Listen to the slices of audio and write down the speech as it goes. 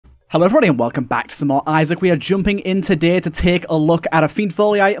Hello everybody and welcome back to some more Isaac. We are jumping in today to take a look at a Fiend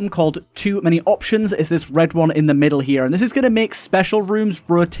Folio item called Too Many Options. It's this red one in the middle here, and this is going to make special rooms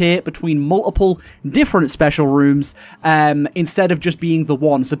rotate between multiple different special rooms instead of just being the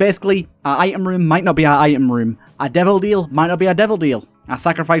one. So basically, our item room might not be our item room. Our devil deal might not be our devil deal. Our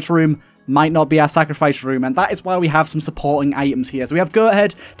sacrifice room might not be our sacrifice room, and that is why we have some supporting items here. So we have Go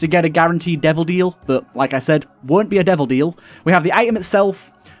Ahead to get a guaranteed devil deal that, like I said, won't be a devil deal. We have the item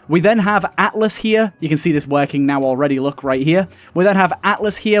itself. We then have Atlas here. You can see this working now already, look, right here. We then have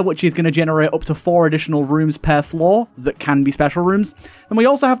Atlas here, which is going to generate up to 4 additional rooms per floor that can be special rooms. And we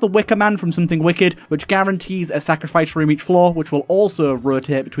also have the Wicker Man from Something Wicked, which guarantees a sacrifice room each floor, which will also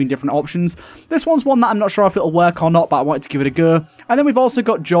rotate between different options. This one's one that I'm not sure if it'll work or not, but I wanted to give it a go. And then we've also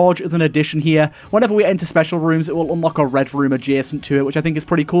got George as an addition here. Whenever we enter special rooms, it will unlock a red room adjacent to it, which I think is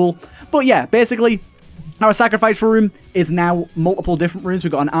pretty cool. But yeah, basically, our sacrifice room is now multiple different rooms.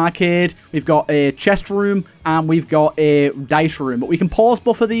 We've got an arcade, we've got a chest room, and we've got a dice room. But we can pause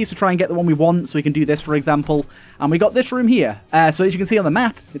buffer these to try and get the one we want. So we can do this, for example. And we got this room here. So as you can see on the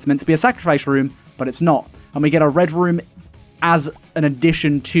map, it's meant to be a sacrifice room, but it's not. And we get a red room as an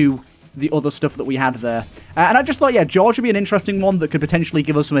addition to the other stuff that we had there. And I just thought, yeah, George would be an interesting one that could potentially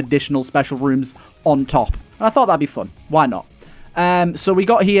give us some additional special rooms on top. And I thought that'd be fun. Why not? So we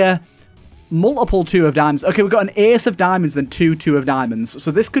got here multiple 2 of diamonds. Okay, we've got an ace of diamonds and 2 of diamonds.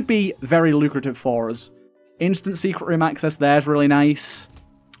 So this could be very lucrative for us. Instant secret room access there is really nice.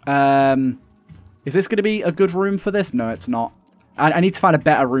 Is this going to be a good room for this? No, it's not. I need to find a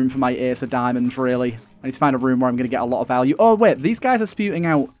better room for my ace of diamonds, really. I need to find a room where I'm going to get a lot of value. Oh, wait, these guys are spewing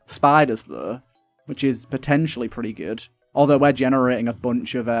out spiders, though, which is potentially pretty good. Although we're generating a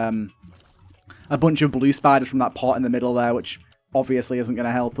bunch of blue spiders from that pot in the middle there, which obviously isn't going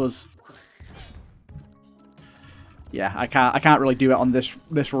to help us. Yeah, I can't really do it on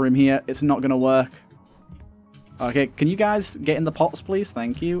this room here. It's not going to work. Okay, can you guys get in the pots, please?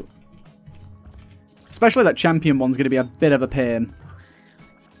 Thank you. Especially that champion one's going to be a bit of a pain.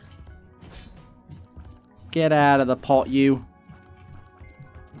 Get out of the pot, you.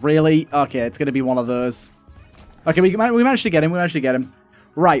 Really? Okay, it's going to be one of those. Okay, we managed to get him. We managed to get him.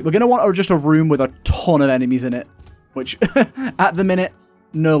 Right, we're going to want just a room with a ton of enemies in it. Which, at the minute,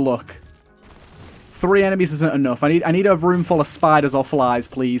 no luck. 3 enemies isn't enough. I need a room full of spiders or flies,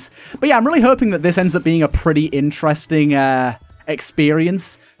 please. But yeah, I'm really hoping that this ends up being a pretty interesting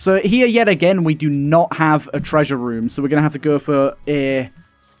experience. So here, yet again, we do not have a treasure room. So we're going to have to go for a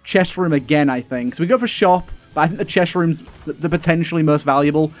chest room again, I think. So we go for shop, but I think the chest room's the potentially most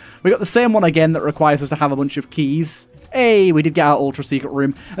valuable. We got the same one again that requires us to have a bunch of keys. Hey, we did get our ultra secret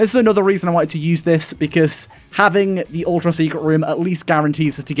room. This is another reason I wanted to use this, because having the ultra secret room at least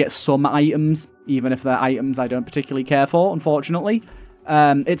guarantees us to get some items, even if they're items I don't particularly care for, unfortunately.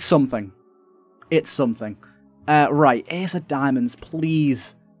 It's something. It's something. Right, ace of diamonds,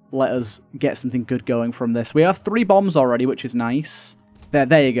 please let us get something good going from this. We have 3 bombs already, which is nice.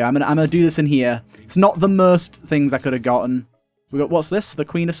 There you go. I'm gonna do this in here. It's not the most things I could have gotten. We got, what's this? The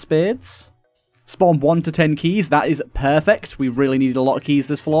Queen of Spades. Spawn 1 to 10 keys. That is perfect. We really needed a lot of keys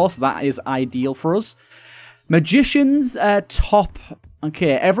this floor, so that is ideal for us. Magician's top.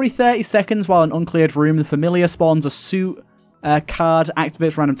 Okay, every 30 seconds while in uncleared room, the familiar spawns a suit card,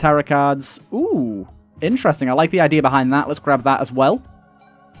 activates random tarot cards. Ooh, interesting. I like the idea behind that. Let's grab that as well.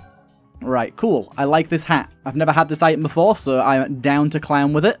 Right, cool. I like this hat. I've never had this item before, so I'm down to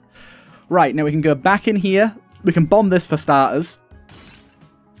clown with it. Right, now we can go back in here. We can bomb this for starters.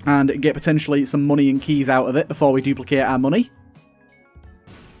 And get potentially some money and keys out of it before we duplicate our money.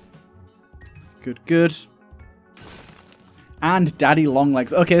 Good, good. And Daddy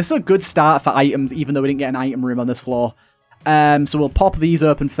Longlegs. Okay, this is a good start for items, even though we didn't get an item room on this floor. So we'll pop these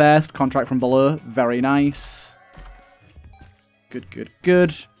open first. Contract from below. Very nice. Good, good,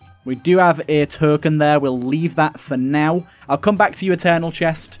 good. We do have a token there. We'll leave that for now. I'll come back to you, Eternal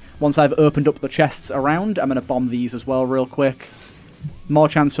Chest, once I've opened up the chests around. I'm going to bomb these as well real quick. More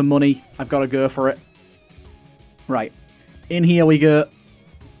chance for money. I've got to go for it. Right. In here we go.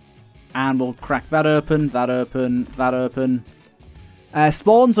 And we'll crack that open, that open, that open.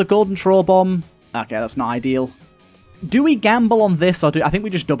 Spawns a golden troll bomb. Okay, that's not ideal. Do we gamble on this, or do... I think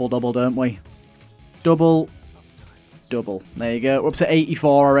we just double, don't we? Double. Double. There you go. We're up to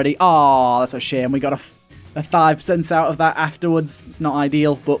 84 already. Oh, that's a shame. We got a 5 cents out of that afterwards. It's not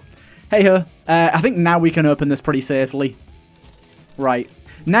ideal, but hey-ho. I think now we can open this pretty safely. Right.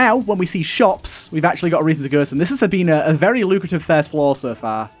 Now, when we see shops, we've actually got a reason to go to them. This has been a very lucrative first floor so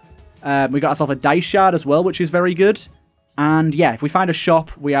far. We got ourselves a dice shard as well, which is very good. And yeah, if we find a shop,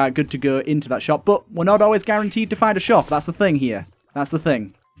 we are good to go into that shop. But we're not always guaranteed to find a shop. That's the thing here. That's the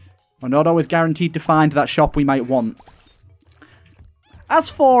thing. We're not always guaranteed to find that shop we might want. As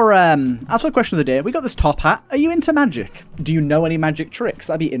for question of the day, we got this top hat. Are you into magic? Do you know any magic tricks?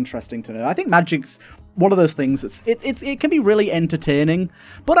 That'd be interesting to know. I think magic's one of those things it can be really entertaining,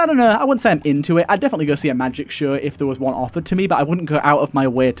 but I don't know. I wouldn't say I'm into it. I'd definitely go see a magic show if there was one offered to me, but I wouldn't go out of my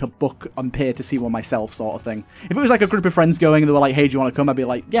way to book and pay to see one myself, sort of thing. If it was like a group of friends going and they were like, "Hey, do you want to come?" I'd be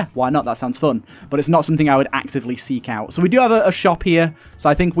like, "Yeah, why not? That sounds fun." But it's not something I would actively seek out. So we do have a shop here, so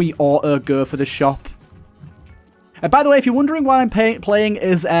I think we ought to go for the shop. By the way, if you're wondering why I'm playing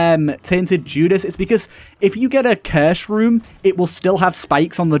as Tainted Judas, it's because if you get a curse room, it will still have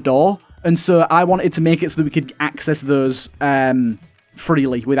spikes on the door. And so I wanted to make it so that we could access those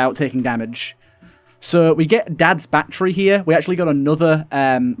freely without taking damage. So we get Dad's battery here. We actually got another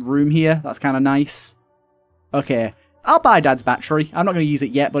room here. That's kind of nice. Okay, I'll buy Dad's battery. I'm not going to use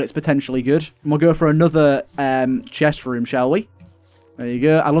it yet, but it's potentially good. And we'll go for another chest room, shall we? There you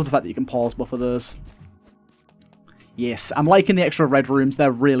go. I love the fact that you can pause buffer those. Yes, I'm liking the extra red rooms. They're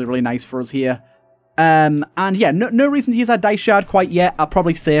really, really nice for us here. And yeah, no reason to use our dice shard quite yet. I'll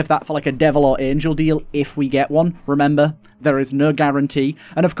probably save that for like a devil or angel deal if we get one. Remember, there is no guarantee.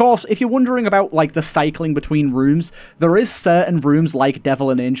 And of course, if you're wondering about like the cycling between rooms, there is certain rooms like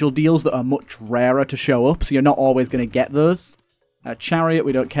devil and angel deals that are much rarer to show up, so you're not always going to get those. Chariot,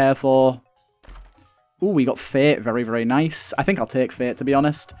 we don't care for. Ooh, we got Fate. Very, very nice. I think I'll take Fate, to be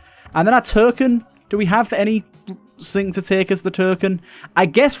honest. And then our token. Do we have anything to take as the token? I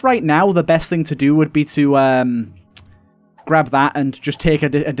guess right now the best thing to do would be to grab that and just take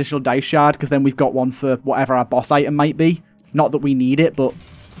an additional dice shard, because then we've got one for whatever our boss item might be. Not that we need it, but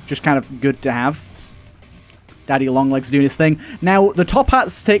just kind of good to have. Daddy Longlegs doing his thing. Now, the top hat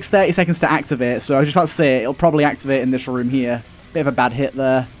takes 30 seconds to activate, so I was just about to say, it'll probably activate in this room here. Bit of a bad hit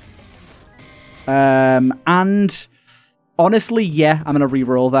there. And honestly, yeah, I'm going to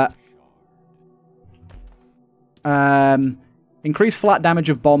reroll that. Increased flat damage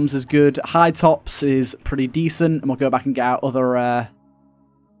of bombs is good. High tops is pretty decent, and we'll go back and get out other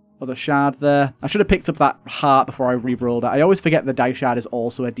shard there. I should have picked up that heart before I re-rolled it. I always forget the dice shard is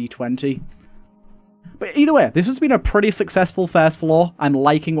also a d20. But either way, this has been a pretty successful first floor. I'm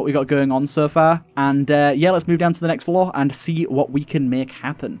liking what we got going on so far. And yeah, let's move down to the next floor and see what we can make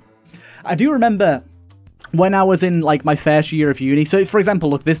happen. I do remember when I was in like my first year of uni. So for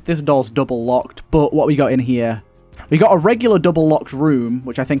example, look, this door's double locked, but what we got in here? We got a regular double locked room,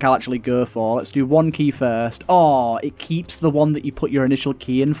 which I think I'll actually go for. Let's do one key first. Oh, it keeps the one that you put your initial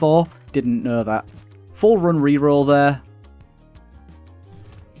key in for. Didn't know that. Full run reroll there.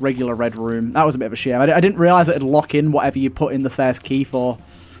 Regular red room. That was a bit of a shame. I didn't realize it'd lock in whatever you put in the first key for.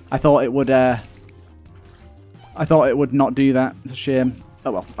 I thought it would not do that. It's a shame.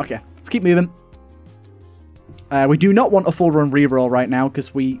 Oh well, okay. Let's keep moving. We do not want a full run reroll right now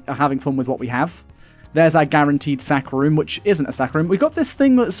because we are having fun with what we have. There's our guaranteed sack room, which isn't a sack room. We've got this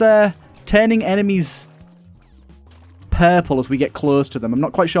thing that's turning enemies purple as we get close to them. I'm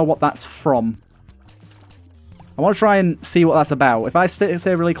not quite sure what that's from. I want to try and see what that's about. If I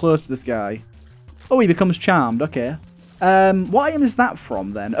stay really close to this guy... Oh, he becomes charmed. Okay. What item is that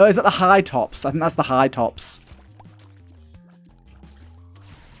from, then? Oh, is that the high tops? I think that's the high tops.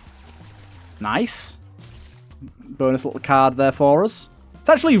 Nice. Bonus little card there for us. It's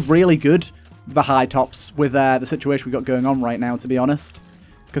actually really good, the high tops, with the situation we've got going on right now, to be honest.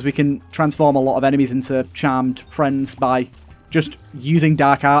 Because we can transform a lot of enemies into charmed friends by just using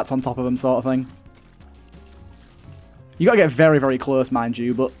dark arts on top of them, sort of thing. You got to get very, very close, mind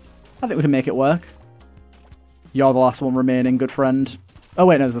you, but I think we can make it work. You're the last one remaining, good friend. Oh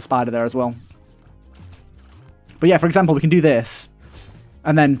wait, no, there's a spider there as well. But yeah, for example, we can do this.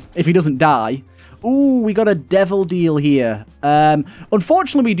 And then, if he doesn't die... Ooh, we got a devil deal here.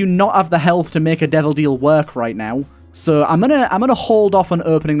 Unfortunately, we do not have the health to make a devil deal work right now. So I'm gonna hold off on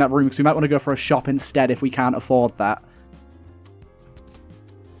opening that room because we might want to go for a shop instead if we can't afford that.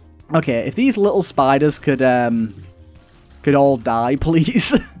 Okay, if these little spiders could all die,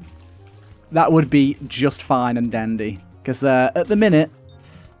 please, that would be just fine and dandy. Because at the minute,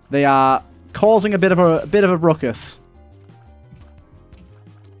 they are causing a bit of a ruckus.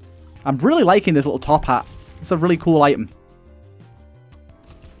 I'm really liking this little top hat. It's a really cool item.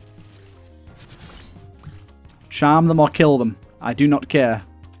 Charm them or kill them. I do not care.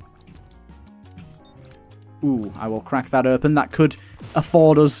 Ooh, I will crack that open. That could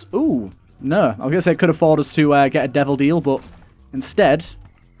afford us... Ooh, no. I was going to say it could afford us to get a devil deal, but instead...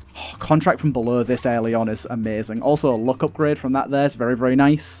 Oh, contract from below this early on is amazing. Also, a luck upgrade from that there is very, very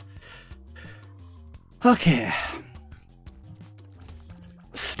nice. Okay.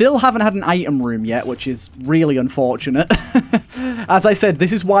 Still haven't had an item room yet, which is really unfortunate. As I said,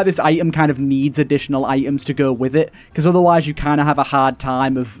 this is why this item kind of needs additional items to go with it, because otherwise you kind of have a hard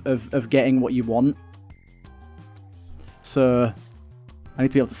time of getting what you want. So, I need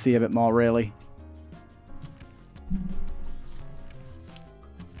to be able to see a bit more, really.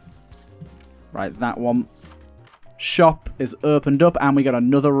 Right, that one. Shop is opened up, and we got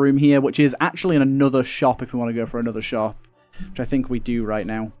another room here, which is actually in another shop if we want to go for another shop. Which I think we do right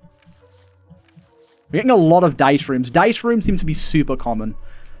now. We're getting a lot of dice rooms. Dice rooms seem to be super common.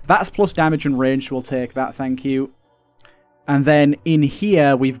 That's plus damage and range, we'll take that, thank you. And then in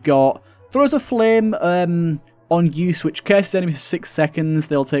here, we've got Throws a Flame on use, which curses enemies for 6 seconds.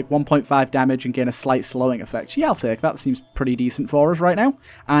 They'll take 1.5 damage and gain a slight slowing effect. Yeah, I'll take that. Seems pretty decent for us right now.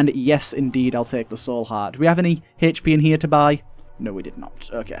 And yes, indeed, I'll take the Soul Heart. Do we have any HP in here to buy? No, we did not.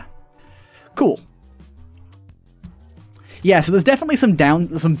 Okay. Cool. Yeah, so there's definitely some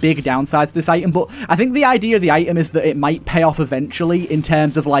big downsides to this item, but I think the idea of the item is that it might pay off eventually in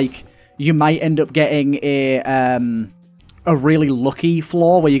terms of, like, you might end up getting a really lucky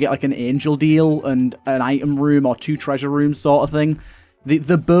floor where you get like an angel deal and an item room or 2 treasure rooms sort of thing.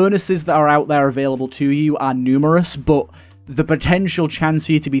 The bonuses that are out there available to you are numerous, but the potential chance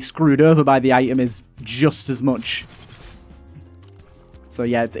for you to be screwed over by the item is just as much. So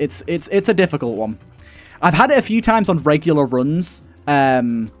yeah, it's a difficult one. I've had it a few times on regular runs,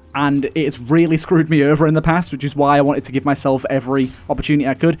 and it's really screwed me over in the past, which is why I wanted to give myself every opportunity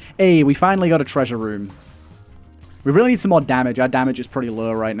I could. Hey, we finally got a treasure room. We really need some more damage. Our damage is pretty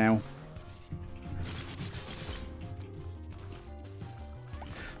low right now.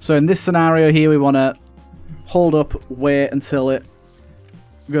 So in this scenario here, we want to hold up, wait until it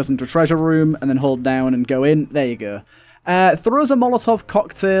goes into a treasure room, and then hold down and go in. There you go. Throws a Molotov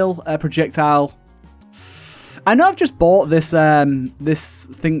cocktail projectile. I know I've just bought this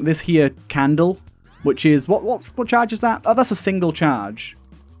this here candle, which is what charge is that? Oh, that's a single charge.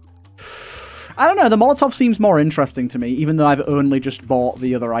 I don't know, the Molotov seems more interesting to me, even though I've only just bought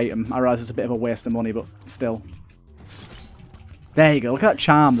the other item. I realize it's a bit of a waste of money, but still. There you go, look at that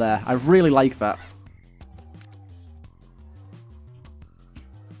charm there. I really like that.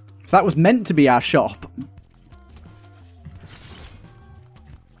 So that was meant to be our shop.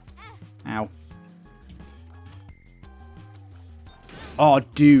 Ow. Oh,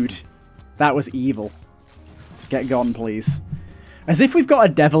 dude. That was evil. Get gone, please. As if we've got a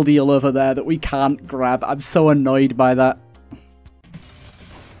devil deal over there that we can't grab. I'm so annoyed by that.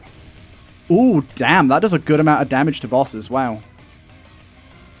 Ooh, damn. That does a good amount of damage to bosses. Wow.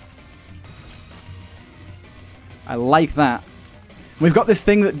 I like that. We've got this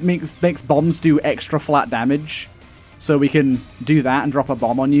thing that makes bombs do extra flat damage. So we can do that and drop a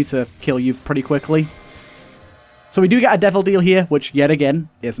bomb on you to kill you pretty quickly. So we do get a devil deal here, which, yet again,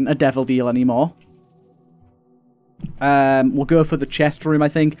 isn't a devil deal anymore. We'll go for the chest room, I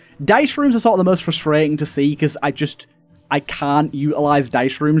think. Dice rooms are sort of the most frustrating to see, because I can't utilize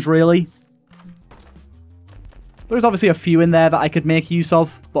dice rooms, really. There's obviously a few in there that I could make use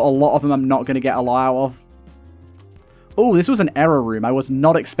of, but a lot of them I'm not going to get a lot out of. Oh, this was an error room. I was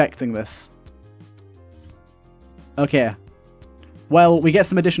not expecting this. Okay. Well, we get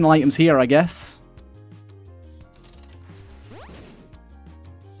some additional items here, I guess.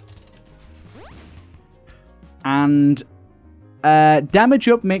 And damage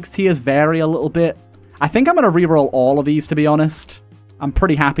up makes tiers vary a little bit. I think I'm going to reroll all of these, to be honest. I'm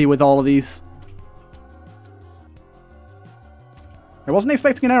pretty happy with all of these. I wasn't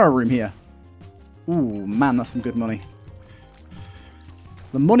expecting an error room here. Ooh, man, that's some good money.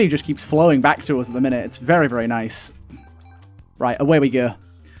 The money just keeps flowing back to us at the minute. It's very, very nice. Right, away we go.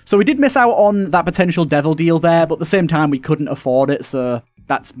 So we did miss out on that potential devil deal there, but at the same time we couldn't afford it, so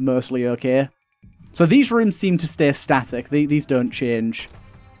that's mostly okay. So these rooms seem to stay static. These don't change.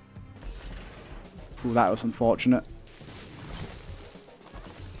 Ooh, that was unfortunate.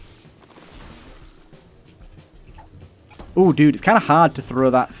 Ooh, dude, it's kind of hard to throw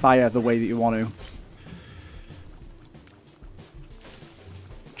that fire the way that you want to.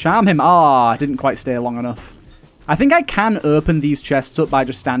 Charm him. Ah, didn't quite stay long enough. I think I can open these chests up by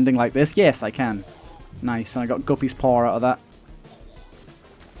just standing like this. Yes, I can. Nice, and I got Guppy's Paw out of that.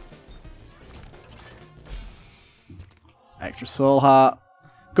 Extra soul heart.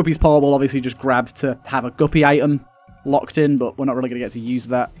 Guppy's Paw will obviously just grab to have a Guppy item locked in, but we're not really going to get to use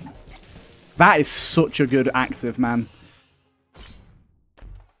that. That is such a good active, man.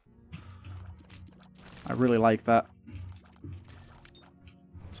 I really like that.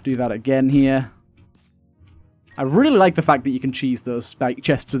 Let's do that again here. I really like the fact that you can cheese those spike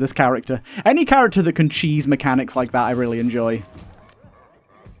chests with this character. Any character that can cheese mechanics like that, I really enjoy.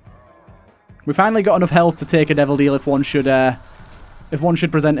 We finally got enough health to take a Devil Deal if one should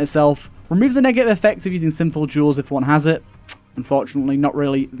present itself. Remove the negative effects of using Sinful Jewels if one has it. Unfortunately, not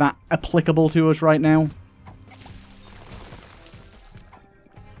really that applicable to us right now.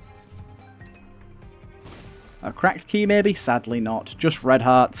 A cracked key, maybe? Sadly not. Just red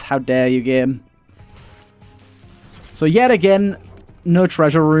hearts. How dare you, game. So yet again, no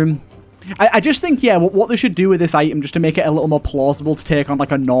treasure room. I just think, yeah, what they should do with this item, just to make it a little more plausible to take on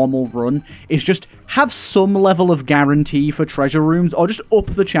like a normal run, is just have some level of guarantee for treasure rooms, or just up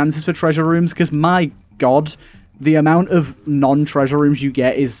the chances for treasure rooms, because my god, the amount of non-treasure rooms you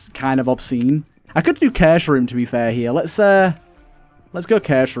get is kind of obscene. I could do Curse Room, to be fair, here. Let's go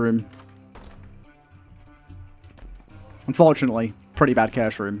Curse Room. Unfortunately, pretty bad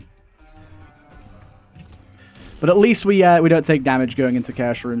Curse Room. But at least we don't take damage going into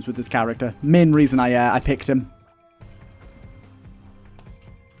Curse Rooms with this character. Main reason I picked him.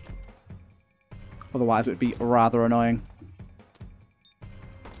 Otherwise, it would be rather annoying.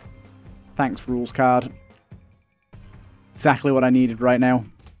 Thanks, rules card. Exactly what I needed right now.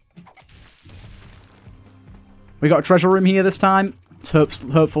 We got a treasure room here this time. So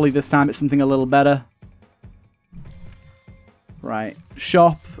hopefully this time it's something a little better. Right,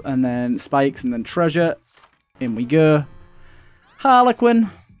 shop, and then spikes, and then treasure. In we go.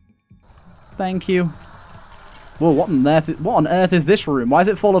 Harlequin. Thank you. Whoa, what on earth is this room? Why is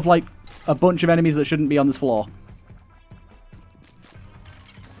it full of, like, a bunch of enemies that shouldn't be on this floor?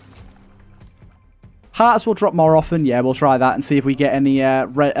 Hearts will drop more often. Yeah, we'll try that and see if we get any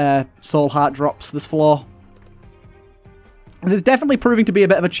soul heart drops this floor. It's definitely proving to be a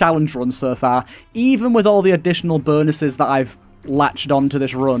bit of a challenge run so far. Even with all the additional bonuses that I've latched onto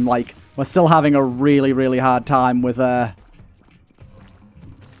this run, like, we're still having a really, really hard time with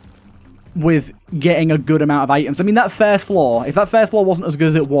getting a good amount of items. I mean, that first floor, if that first floor wasn't as good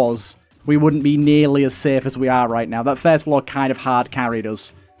as it was, we wouldn't be nearly as safe as we are right now. That first floor kind of hard carried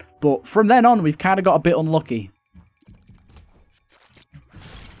us. But from then on, we've kind of got a bit unlucky.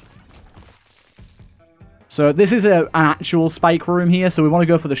 So this is an actual spike room here, so we want to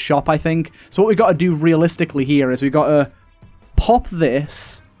go for the shop, I think. So what we've got to do realistically here is we've got to pop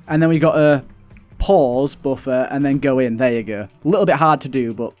this, and then we got to pause, buffer, and then go in. There you go. A little bit hard to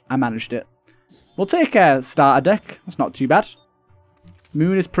do, but I managed it. We'll take a starter deck. That's not too bad.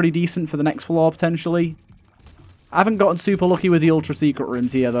 Moon is pretty decent for the next floor, potentially. I haven't gotten super lucky with the ultra secret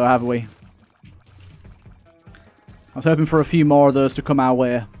rooms here, though, have we? I was hoping for a few more of those to come our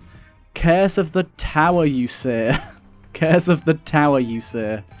way. Curse of the Tower, you say? Curse of the Tower, you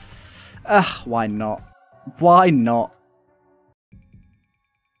say? Why not? Why not?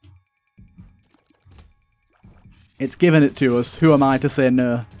 It's given it to us. Who am I to say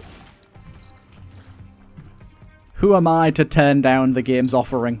no? Who am I to turn down the game's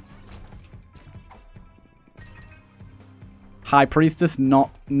offering? High Priestess,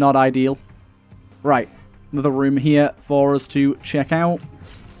 not ideal. Right, another room here for us to check out.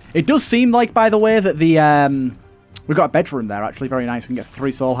 It does seem like, by the way, that the... we've got a bedroom there, actually. Very nice. We can get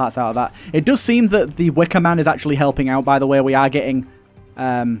 3 soul hearts out of that. It does seem that the Wicker Man is actually helping out, by the way. We are getting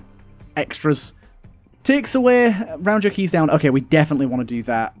extras. Takes away... Round your keys down. Okay, we definitely want to do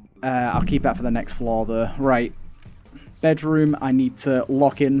that. I'll keep that for the next floor, though. Right. Bedroom, I need to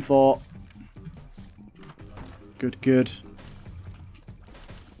lock in for. Good, good.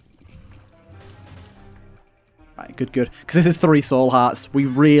 Right, good, good. Because this is 3 soul hearts. We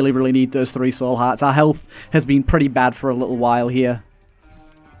really, really need those 3 soul hearts. Our health has been pretty bad for a little while here.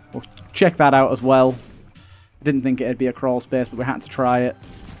 We'll check that out as well. I didn't think it'd be a crawl space, but we had to try it.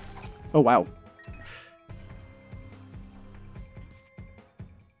 Oh, wow.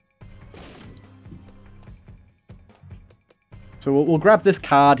 So we'll grab this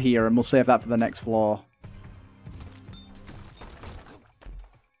card here and we'll save that for the next floor.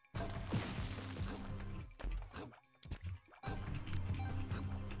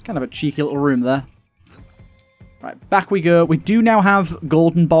 Kind of a cheeky little room there. Right, back we go. We do now have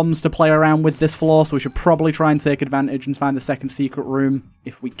golden bombs to play around with this floor, so we should probably try and take advantage and find the second secret room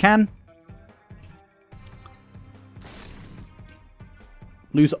if we can.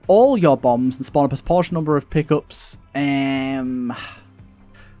 Lose all your bombs and spawn up a proportional number of pickups.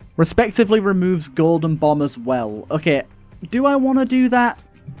 Respectively removes golden bomb as well. Okay, do I want to do that?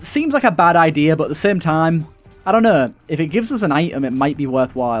 Seems like a bad idea, but at the same time, I don't know. If it gives us an item, it might be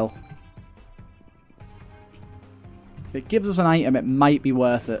worthwhile. If it gives us an item, it might be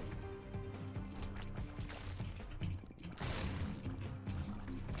worth it.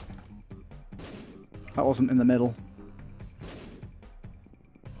 That wasn't in the middle.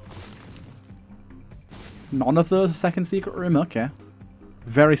 None of those a second secret room? Okay.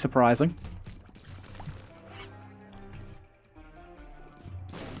 Very surprising.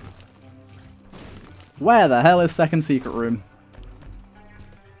 Where the hell is second secret room?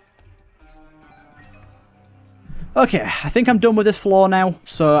 Okay, I think I'm done with this floor now,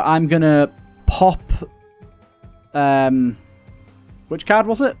 so I'm gonna pop... which card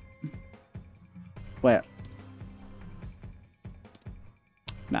was it? Wait.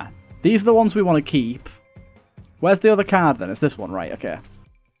 Nah. These are the ones we want to keep. Where's the other card then? It's this one, right? Okay.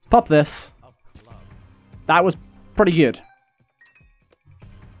 Let's pop this. That was pretty good.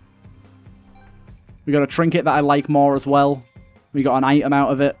 We got a trinket that I like more as well. We got an item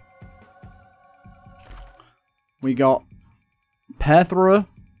out of it. We got Perthrower.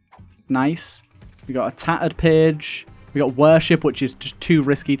 Nice. We got a tattered page. We got worship, which is just too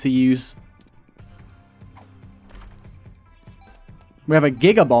risky to use. We have a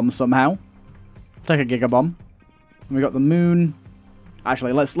Gigabomb somehow. Take a Gigabomb. And we got the moon.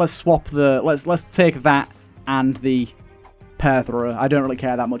 Actually, let's swap the let's take that and the Perthrower. I don't really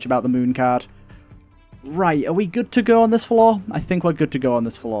care that much about the moon card. Right, are we good to go on this floor? I think we're good to go on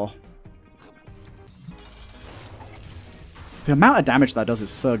this floor. The amount of damage that does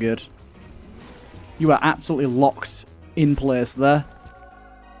is so good. You are absolutely locked in place there.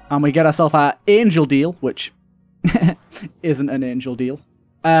 And we get ourselves our angel deal, which isn't an angel deal.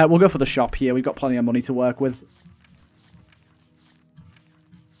 We'll go for the shop here. We've got plenty of money to work with.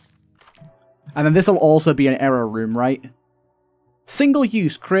 And then this will also be an error room, right? Single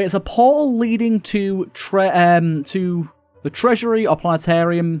use creates a portal leading to the treasury or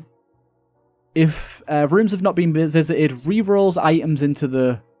planetarium. If rooms have not been visited, rerolls items in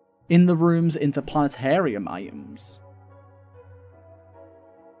the rooms into planetarium items.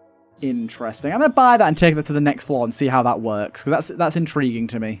 Interesting. I'm going to buy that and take that to the next floor and see how that works, because that's intriguing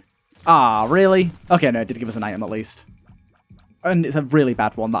to me. Ah, really? Okay, no, it did give us an item at least. And it's a really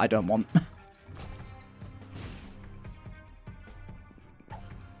bad one that I don't want.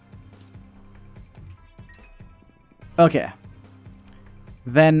 Okay.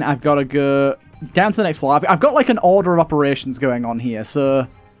 Then I've got to go down to the next floor. I've got like an order of operations going on here, so...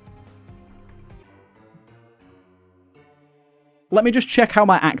 Let me just check how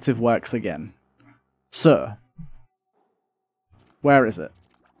my active works again. So, where is it?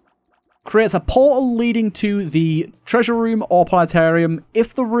 Creates a portal leading to the treasure room or planetarium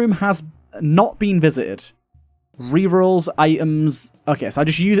if the room has not been visited. Rerolls items. Okay, so I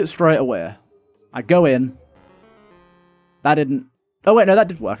just use it straight away. I go in. That didn't... Oh wait, no, that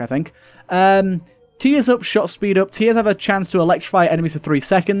did work, I think. Tears up, shot speed up. Tears have a chance to electrify enemies for 3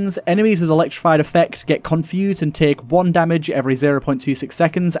 seconds. Enemies with electrified effect get confused and take 1 damage every 0.26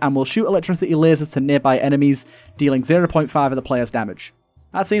 seconds and will shoot electricity lasers to nearby enemies, dealing 0.5 of the player's damage.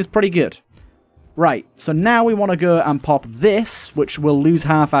 That seems pretty good. Right, so now we want to go and pop this, which will lose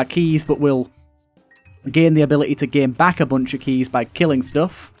half our keys, but will gain the ability to gain back a bunch of keys by killing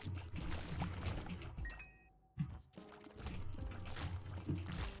stuff.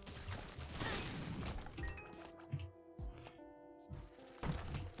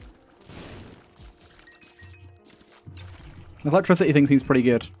 The electricity thing seems pretty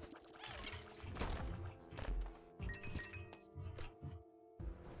good.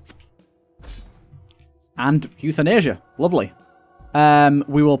 And euthanasia. Lovely.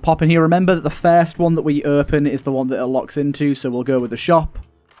 We will pop in here. Remember that the first one that we open is the one that it locks into, so we'll go with the shop.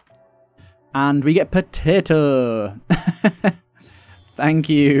 And we get potato. Thank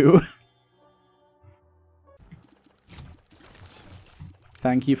you.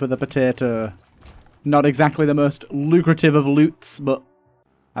 Thank you for the potato. Not exactly the most lucrative of loots, but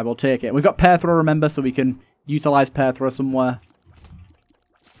I will take it. We've got Perthrower, remember, so we can utilize Perthrower somewhere.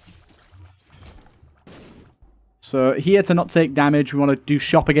 So here to not take damage, we want to do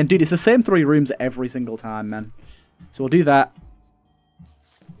shop again. Dude, it's the same 3 rooms every single time, man. So we'll do that.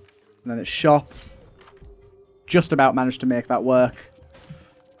 And then it's shop. Just about managed to make that work.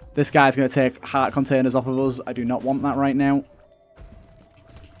 This guy's going to take heart containers off of us. I do not want that right now.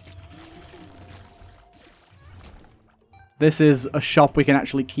 This is a shop we can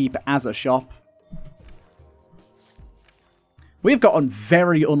actually keep as a shop. We've gotten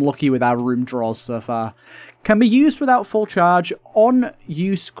very unlucky with our room draws so far. Can be used without full charge. On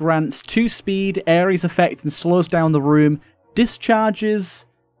use grants 2 speed, Ares effect, and slows down the room. Discharges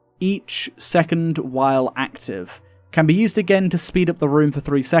each second while active. Can be used again to speed up the room for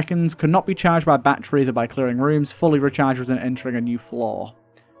 3 seconds. Cannot be charged by batteries or by clearing rooms. Fully recharged when entering a new floor.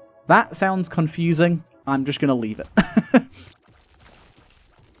 That sounds confusing. I'm just going to leave it.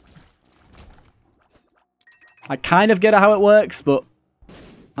 I kind of get how it works, but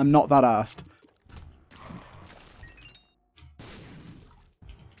I'm not that arsed.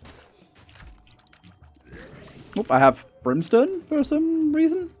 Oop, I have brimstone for some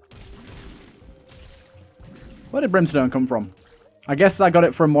reason. Where did Brimstone come from? I guess I got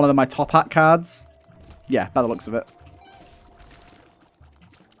it from one of my top hat cards. Yeah, by the looks of it.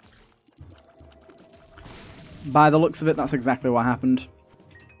 By the looks of it, that's exactly what happened.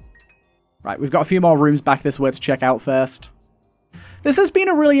 Right, we've got a few more rooms back this way to check out first. This has been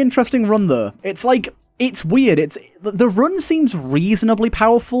a really interesting run, though. It's like, it's weird. The run seems reasonably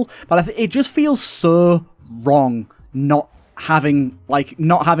powerful, but it just feels so wrong not having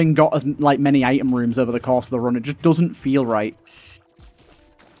got as many item rooms over the course of the run. It just doesn't feel right.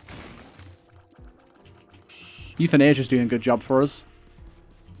 Euthanasia's doing a good job for us.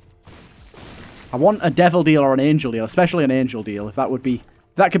 I want a devil deal or an angel deal, especially an angel deal. If that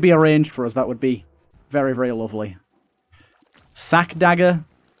could be arranged for us, that would be very, very lovely. Sack Dagger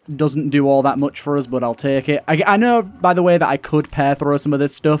doesn't do all that much for us, but I'll take it. I know, by the way, that I could pair throw some of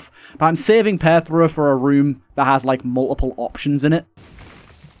this stuff, but I'm saving pair throw for a room that has, like, multiple options in it.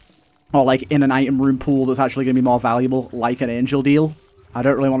 Or, like, in an item room pool that's actually going to be more valuable, like an angel deal. I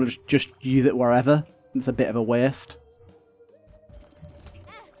don't really want to just use it wherever. It's a bit of a waste.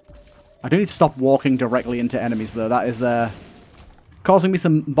 I do need to stop walking directly into enemies, though. That is causing me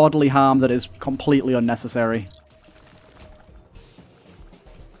some bodily harm that is completely unnecessary.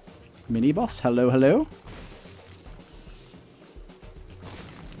 Mini-boss, hello, hello.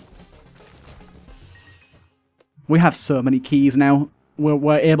 We have so many keys now.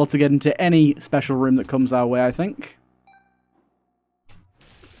 We're able to get into any special room that comes our way, I think.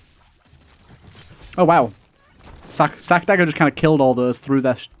 Oh, wow. Sack Dagger just kind of killed all those through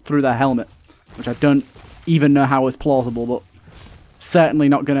their helmet, which I don't even know how is plausible, but certainly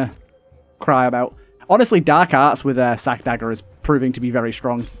not going to cry about. Honestly, Dark Arts with Sack Dagger is proving to be very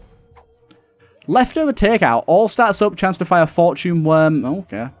strong. Leftover Takeout. All stats up, chance to fire Fortune Worm. Oh,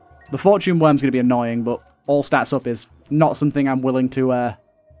 okay. The Fortune Worm's going to be annoying, but all stats up is not something I'm willing to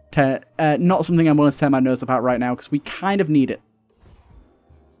turn my nose about right now, because we kind of need it.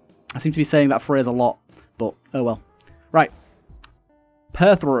 I seem to be saying that phrase a lot, but oh well. Right.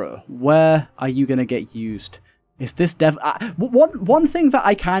 Perthro, where are you going to get used? Is this one thing that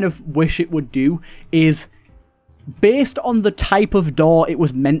I kind of wish it would do is, based on the type of door it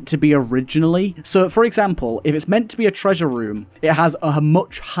was meant to be originally. So, for example, if it's meant to be a treasure room, it has a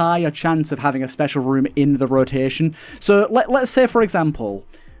much higher chance of having a special room in the rotation. So, let's say, for example,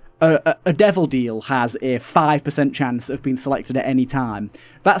 a devil deal has a 5% chance of being selected at any time.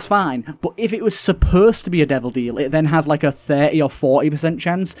 That's fine, but if it was supposed to be a devil deal, it then has like a 30 or 40%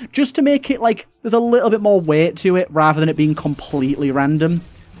 chance, just to make it like there's a little bit more weight to it rather than it being completely random.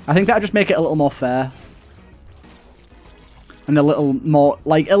 I think that would just make it a little more fair. And a little more,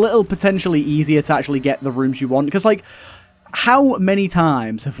 like, a little potentially easier to actually get the rooms you want. Because, like, how many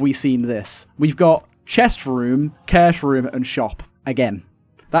times have we seen this? We've got chest room, cash room, and shop again.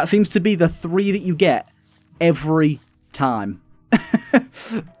 That seems to be the three that you get every time.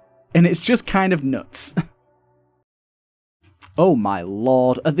 And it's just kind of nuts. Oh my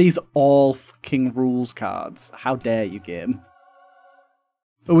lord. Are these all fucking rules cards? How dare you, game?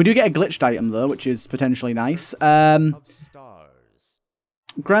 Oh, we do get a glitched item, though, which is potentially nice.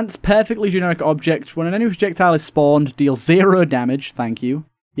 Grants perfectly generic object. When an enemy projectile is spawned, deal 0 damage. Thank you.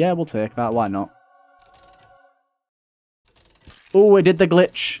 Yeah, we'll take that. Why not? Oh, it did the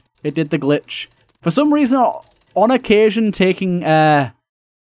glitch. It did the glitch. For some reason, on occasion, taking a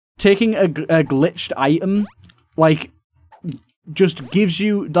glitched item, like, just gives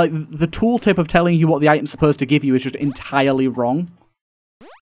you, like, the tooltip of telling you what the item's supposed to give you is just entirely wrong.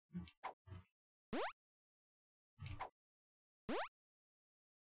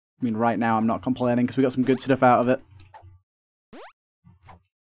 I mean, right now I'm not complaining because we got some good stuff out of it.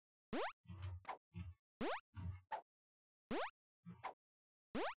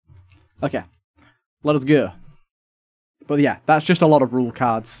 Okay, let us go. But yeah, that's just a lot of rule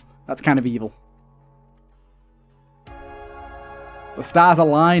cards. That's kind of evil. The stars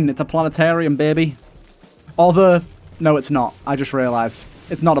align. It's a planetarium, baby. Although, no, it's not. I just realised.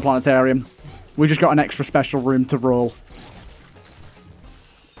 It's not a planetarium. We just got an extra special room to roll.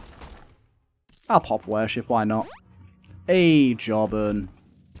 I'll pop worship, why not? Hey, Jawbone.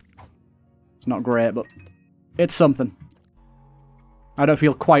 It's not great, but it's something. I don't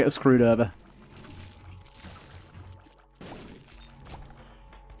feel quite as screwed over.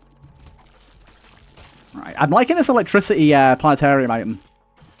 Right, I'm liking this electricity planetarium item.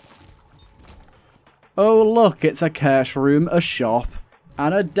 Oh, look, it's a cash room, a shop,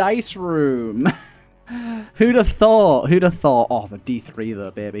 and a dice room. Who'd have thought? Who'd have thought? Oh, the D3,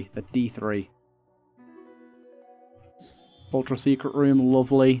 though, baby. The D3. Ultra secret room,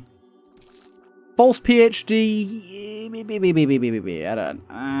 lovely. False PhD.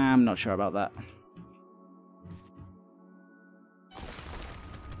 I'm not sure about that.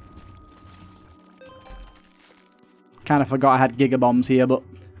 Kind of forgot I had Giga Bombs here, but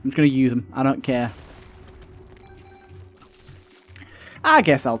I'm just going to use them. I don't care. I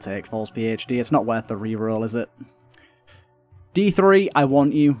guess I'll take False PhD. It's not worth the reroll, is it? D3, I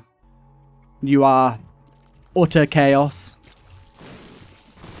want you. You are utter chaos.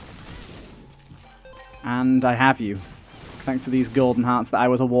 And I have you. Thanks to these golden hearts that I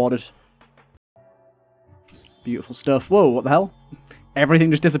was awarded. Beautiful stuff. Whoa, what the hell? Everything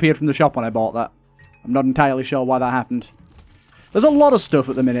just disappeared from the shop when I bought that. I'm not entirely sure why that happened. There's a lot of stuff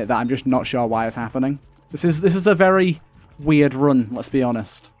at the minute that I'm just not sure why it's happening. This is a very weird run, let's be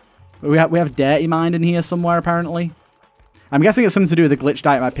honest. We have Dirty Mind in here somewhere, apparently. I'm guessing it's something to do with the glitched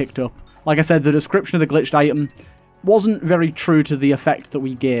item I picked up. Like I said, the description of the glitched item wasn't very true to the effect that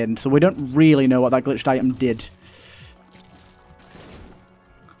we gained, so we don't really know what that glitched item did.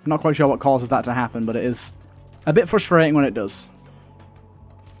 I'm not quite sure what causes that to happen, but it is a bit frustrating when it does.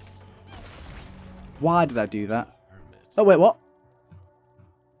 Why did I do that? Oh, wait, what?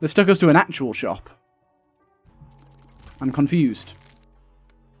 This took us to an actual shop. I'm confused.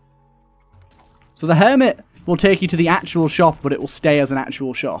 So the Hermit will take you to the actual shop, but it will stay as an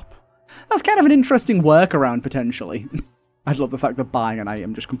actual shop. That's kind of an interesting workaround, potentially. I love the fact that buying an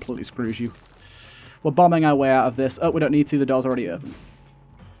item just completely screws you. We're bombing our way out of this. Oh, we don't need to. The door's already open.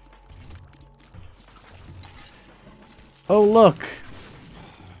 Oh, look.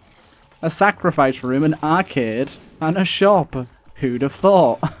 A sacrifice room, an arcade, and a shop. Who'd have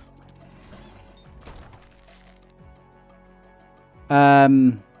thought? I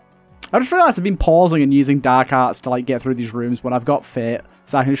just realised I've been pausing and using dark arts to like get through these rooms when I've got Fate,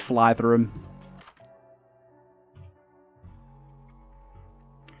 so I can just fly through them.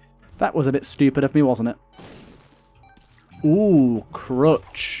 That was a bit stupid of me, wasn't it? Ooh,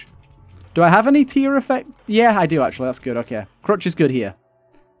 Crutch. Do I have any tier effect? Yeah, I do actually. That's good. Okay. Crutch is good here.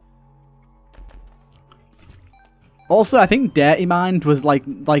 Also, I think Dirty Mind was like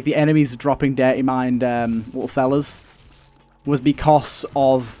the enemies dropping Dirty Mind little fellas was because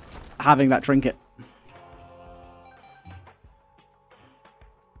of having that trinket.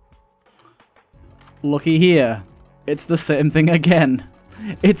 Looky here. It's the same thing again.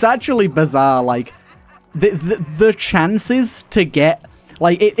 It's actually bizarre, like, the chances to get,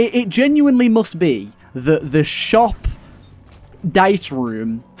 like, it genuinely must be that the shop, dice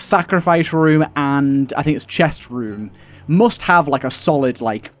room, sacrifice room, and I think it's chest room must have, like, a solid,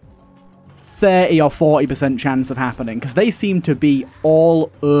 like, 30 or 40% chance of happening, because they seem to be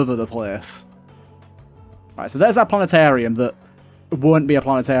all over the place. Right, so there's our planetarium that won't be a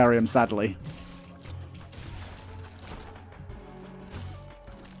planetarium, sadly.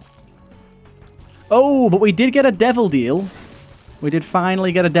 Oh, but we did get a devil deal. We did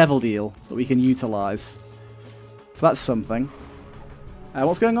finally get a devil deal that we can utilize. So that's something.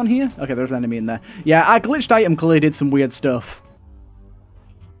 What's going on here? Okay, there's an enemy in there. Yeah, our glitched item clearly did some weird stuff.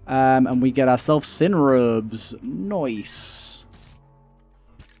 And we get ourselves Sin Robes. Nice.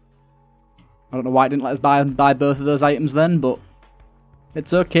 I don't know why it didn't let us buy both of those items then, but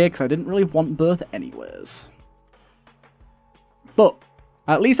it's okay, because I didn't really want both anyways. But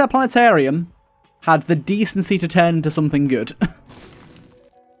at least our planetarium had the decency to turn into something good.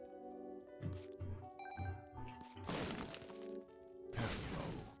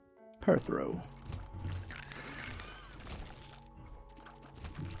 Perthrow.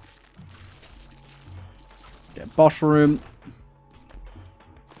 Get boss room.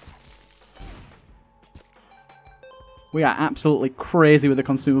 We are absolutely crazy with the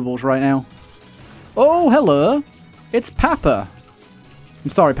consumables right now. Oh, hello. It's Papa.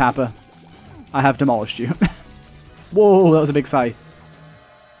 I'm sorry, Papa. I have demolished you. Whoa, that was a big scythe.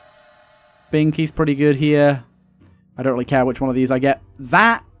 Binky's pretty good here. I don't really care which one of these I get.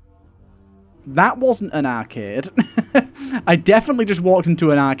 That wasn't an arcade. I definitely just walked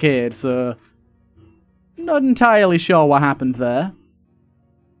into an arcade, so not entirely sure what happened there.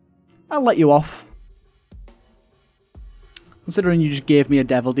 I'll let you off. Considering you just gave me a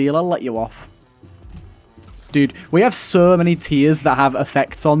devil deal, I'll let you off. Dude, we have so many tiers that have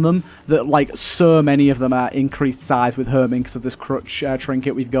effects on them that, like, so many of them are increased size with herming because of this crutch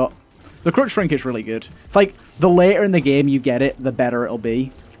trinket we've got. The crutch trinket's really good. It's like, the later in the game you get it, the better it'll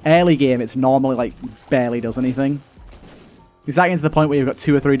be. Early game, it's normally, like, barely does anything. It's getting to the point where you've got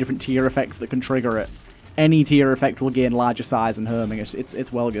 2 or 3 different tier effects that can trigger it. Any tier effect will gain larger size and herming.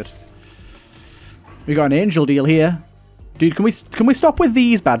 It's well good. We got an angel deal here. Dude, can we stop with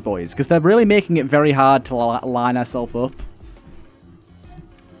these bad boys? Because they're really making it very hard to line ourselves up.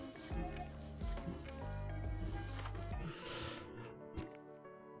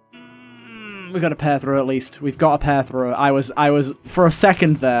 We got a pair throw at least. We've got a pair throw. I was for a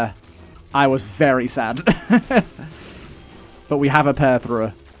second there, I was very sad. But we have a pair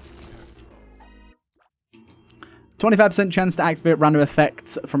through. 25% chance to activate random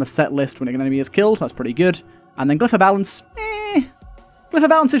effects from a set list when an enemy is killed. That's pretty good. And then Glyph of Balance. Glyph of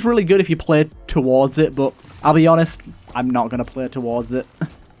Balance is really good if you play towards it, but I'll be honest, I'm not going to play towards it.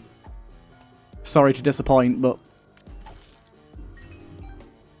 Sorry to disappoint, but...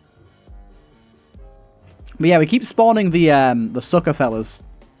 But yeah, we keep spawning the sucker fellas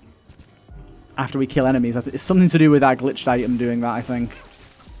after we kill enemies. It's something to do with our glitched item doing that, I think.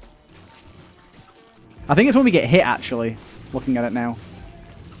 I think it's when we get hit, actually, looking at it now.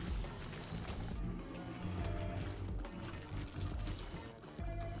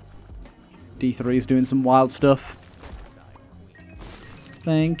 D3 is doing some wild stuff.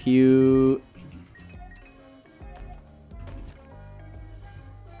 Thank you.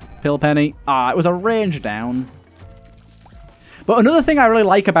 Pill Penny. Ah, it was a range down. But another thing I really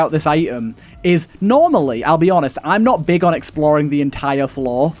like about this item is normally, I'll be honest, I'm not big on exploring the entire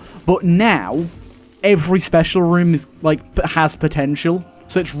floor, but now every special room is has potential,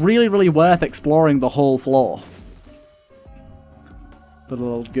 so it's really, really worth exploring the whole floor. The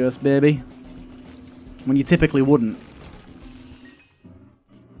little ghost baby. When you typically wouldn't.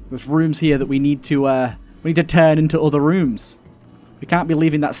 There's rooms here that we need to turn into other rooms. We can't be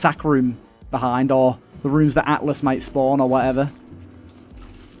leaving that sack room behind, or the rooms that Atlas might spawn, or whatever.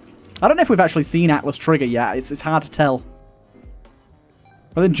 I don't know if we've actually seen Atlas trigger yet. It's hard to tell.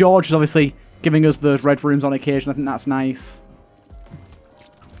 But then George is obviously giving us those red rooms on occasion. I think that's nice.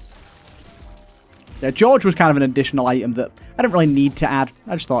 Yeah, George was kind of an additional item that I didn't really need to add.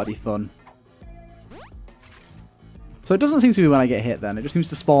 I just thought it'd be fun. So it doesn't seem to be when I get hit then. It just seems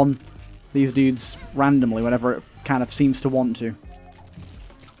to spawn these dudes randomly whenever it kind of seems to want to.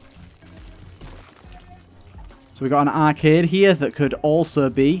 So we got an arcade here that could also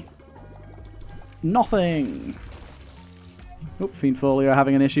be nothing. Oop, Fiend Folio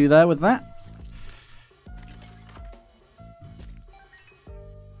having an issue there with that.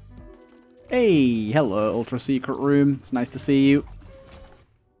 Hey, hello, Ultra Secret Room. It's nice to see you.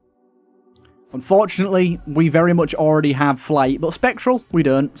 Unfortunately, we very much already have Flight, but Spectral, we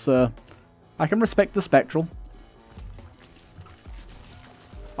don't, so I can respect the Spectral.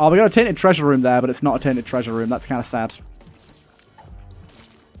 Oh, we got a Tainted Treasure Room there, but it's not a Tainted Treasure Room. That's kind of sad.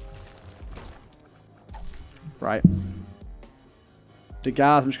 Right.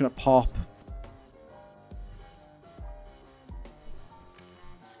 Degas, I'm just going to pop.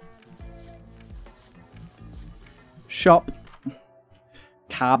 Shop.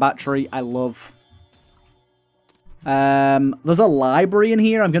 Car battery, I love. There's a library in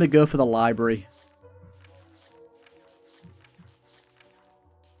here. I'm going to go for the library.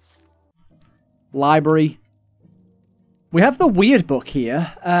 Library. We have the weird book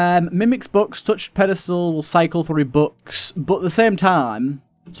here. Mimics books, touched pedestal, will cycle through books, but at the same time,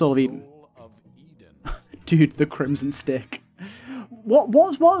 Soul of Eden. Dude, the Crimson Stick.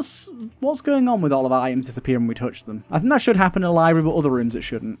 What's going on with all of our items disappearing when we touch them? I think that should happen in a library, but other rooms it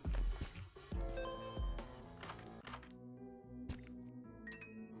shouldn't.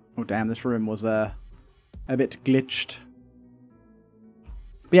 Oh damn, this room was a bit glitched.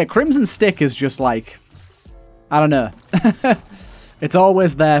 But yeah, Crimson Stick is just like, I don't know. It's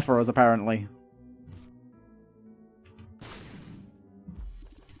always there for us, apparently.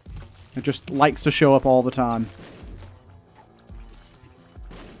 It just likes to show up all the time.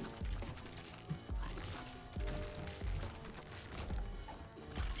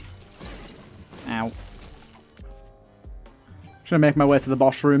 Ow. Just gonna make my way to the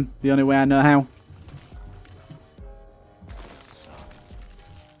boss room, the only way I know how.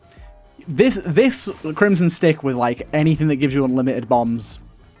 This Crimson Stick with like anything that gives you unlimited bombs.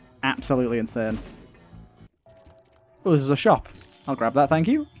 Absolutely insane. Oh, this is a shop. I'll grab that, thank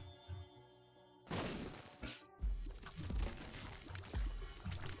you.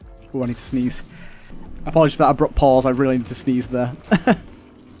 Oh, I need to sneeze. Apologies for that abrupt pause, I really need to sneeze there.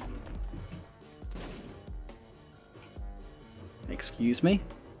 Excuse me?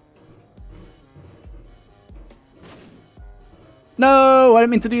 No, I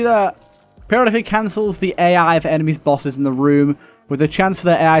didn't mean to do that. Periodically cancels the AI of enemies' bosses in the room, with a chance for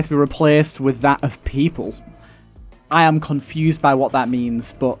their AI to be replaced with that of people. I am confused by what that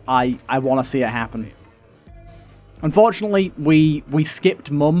means, but I want to see it happen. Unfortunately, we skipped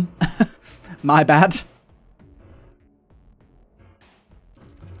Mum. My bad.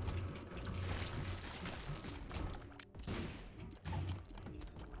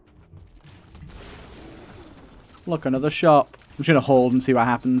 Look, another shop. I'm just going to hold and see what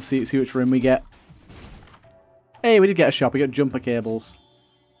happens, see which room we get. Hey, we did get a shop. We got jumper cables.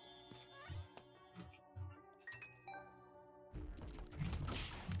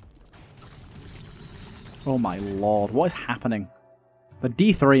 Oh my lord, what is happening? The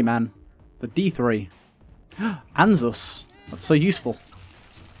D3, man. The D3. Anzus. That's so useful.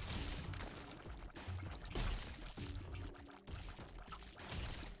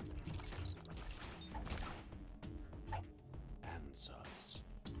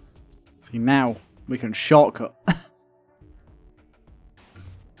 See, now we can shortcut.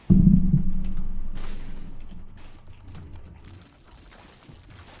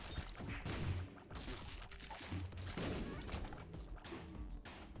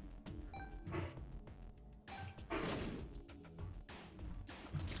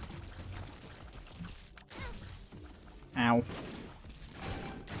 Ow.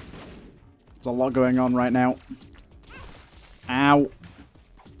 There's a lot going on right now. Ow.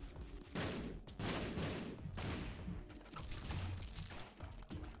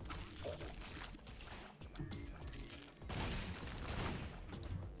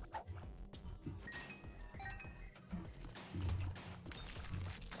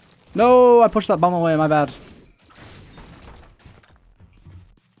 No, I pushed that bomb away, my bad.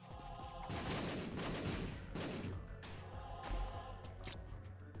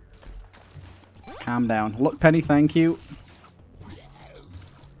 Calm down. Look, Penny, thank you.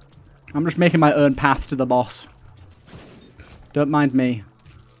 I'm just making my own path to the boss. Don't mind me.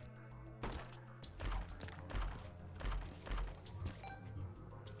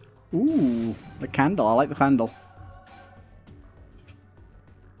 Ooh, the candle. I like the candle.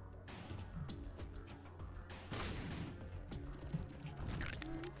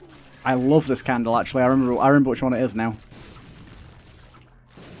 I love this candle, actually. I remember which one it is now.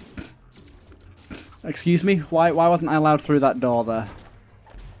 Excuse me? Why wasn't I allowed through that door there?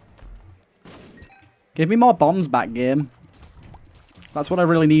 Give me more bombs back, game. That's what I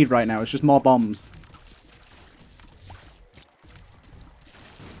really need right now. It's just more bombs.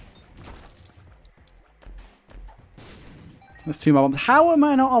 There's 2 more bombs. How am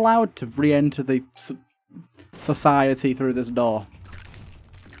I not allowed to re-enter the society through this door?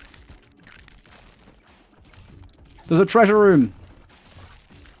 There's a treasure room.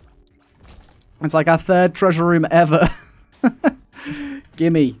 It's like our 3rd treasure room ever.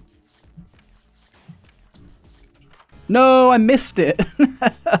 Gimme. No, I missed it.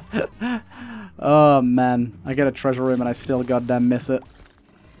 Oh, man. I get a treasure room and I still goddamn miss it.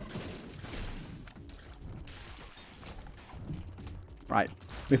 Right.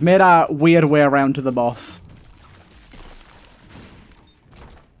 We've made our weird way around to the boss.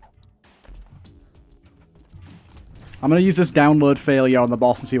 I'm going to use this download failure on the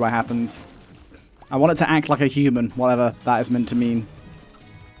boss and see what happens. I want it to act like a human, whatever that is meant to mean.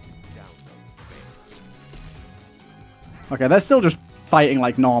 Okay, they're still just fighting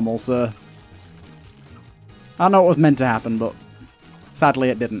like normal, so... I don't know what was meant to happen, but sadly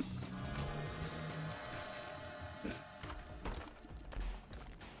it didn't.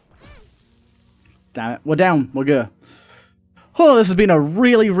 Damn it. We're down. We're good. Oh, this has been a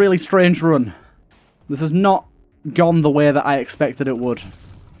really, really strange run. This has not gone the way that I expected it would.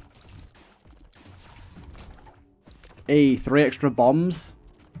 Hey, 3 extra bombs.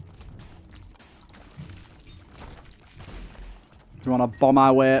 Do you want to bomb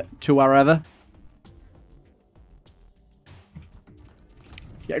our way to wherever?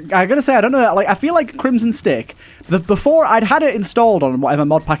 Yeah, I gotta say, I don't know, like, I feel like Crimson Stick, before I'd had it installed on whatever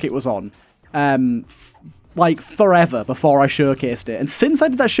mod pack it was on, like, forever before I showcased it. And since I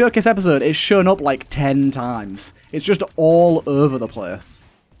did that showcase episode, it's shown up like 10 times. It's just all over the place.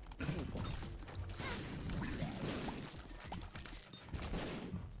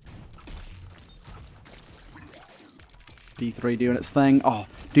 D3 doing its thing. Oh,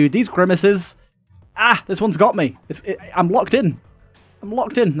 dude, these grimaces. Ah, this one's got me. I'm locked in. I'm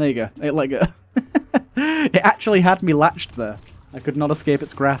locked in. There you go. It let go. It actually had me latched there. I could not escape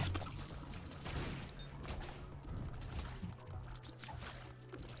its grasp.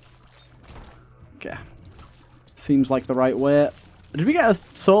 Okay. Seems like the right way. Did we get a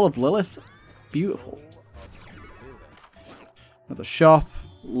Soul of Lilith? Beautiful. Another shop.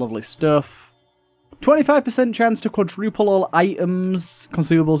 Lovely stuff. 25% chance to quadruple all items,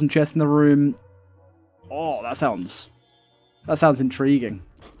 consumables, and chests in the room. Oh, that sounds intriguing.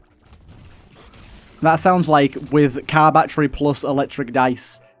 That sounds like, with car battery plus electric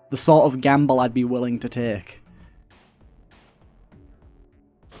dice, the sort of gamble I'd be willing to take.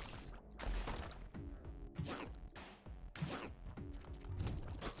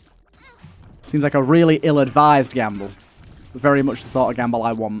 Seems like a really ill-advised gamble. Very much the sort of gamble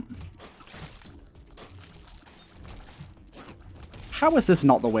I want. How is this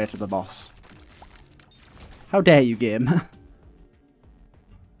not the way to the boss? How dare you, game?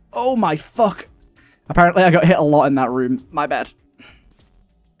 Oh my fuck. Apparently I got hit a lot in that room. My bad.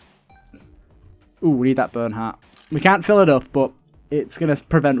 Ooh, we need that burn hat. We can't fill it up, but it's going to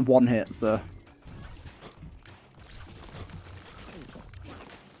prevent one hit, so...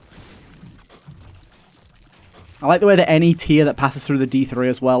 I like the way that any tier that passes through the D3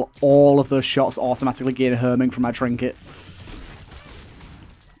 as well, all of those shots automatically gain herming from my trinket.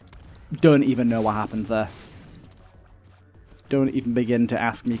 Don't even know what happened there. Don't even begin to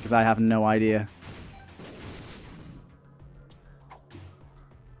ask me because I have no idea.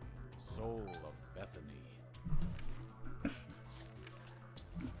 Soul of Bethany.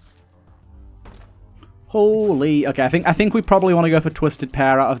 Holy... Okay, I think we probably want to go for Twisted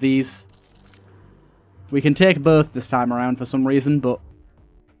Pair out of these. We can take both this time around for some reason, but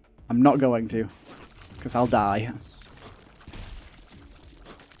I'm not going to, because I'll die.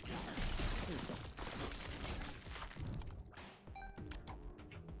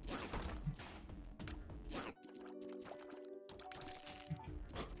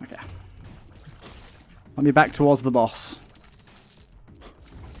 Okay. Let me back towards the boss.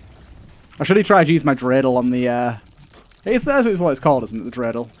 I should have tried to use my dreidel on the, that's what it's called, isn't it, the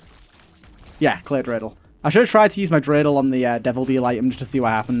dreidel? Yeah, clear dreidel. I should have tried to use my dreidel on the Devil Deal item just to see what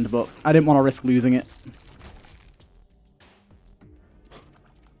happened, but I didn't want to risk losing it.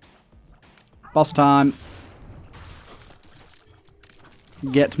 Boss time.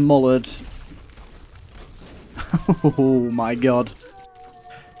 Get mullered. Oh my god.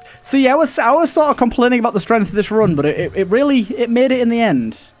 See, I was sort of complaining about the strength of this run, but it really made it in the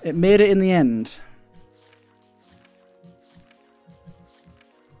end. It made it in the end.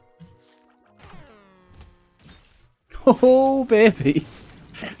 Oh, baby.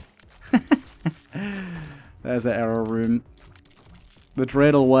 There's the error room. The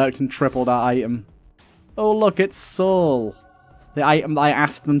dreidel worked and tripled our item. Oh, look, it's Soul. The item that I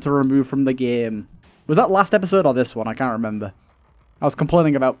asked them to remove from the game. Was that last episode or this one? I can't remember. I was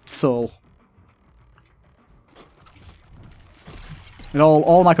complaining about Soul. And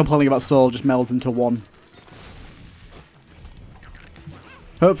all my complaining about Soul just melds into one.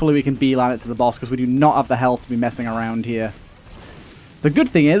 Hopefully we can beeline it to the boss, because we do not have the health to be messing around here. The good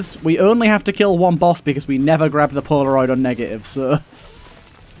thing is, we only have to kill one boss because we never grab the Polaroid on negative, so...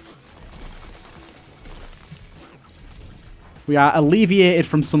 we are alleviated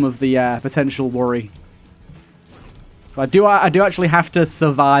from some of the potential worry. But I do actually have to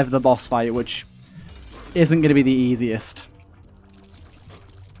survive the boss fight, which isn't going to be the easiest.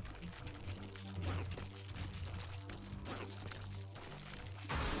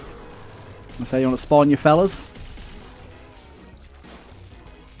 I say you want to spawn your fellas.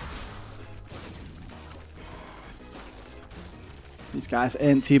 These guys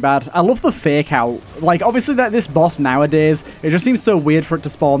ain't too bad. I love the fake out. Like, obviously that this boss nowadays, it just seems so weird for it to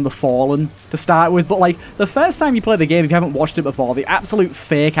spawn the Fallen to start with. But like, the first time you play the game, if you haven't watched it before, the absolute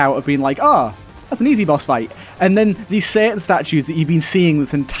fake out of being like, oh, that's an easy boss fight. And then these Satan statues that you've been seeing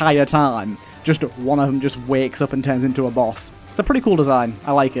this entire time, just one of them just wakes up and turns into a boss. It's a pretty cool design.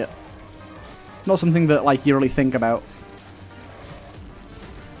 I like it. Not something that, like, you really think about.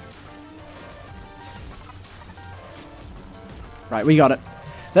 Right, we got it.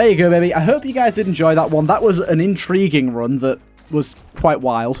 There you go, baby. I hope you guys did enjoy that one. That was an intriguing run that was quite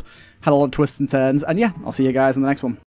wild. Had a lot of twists and turns. And yeah, I'll see you guys in the next one.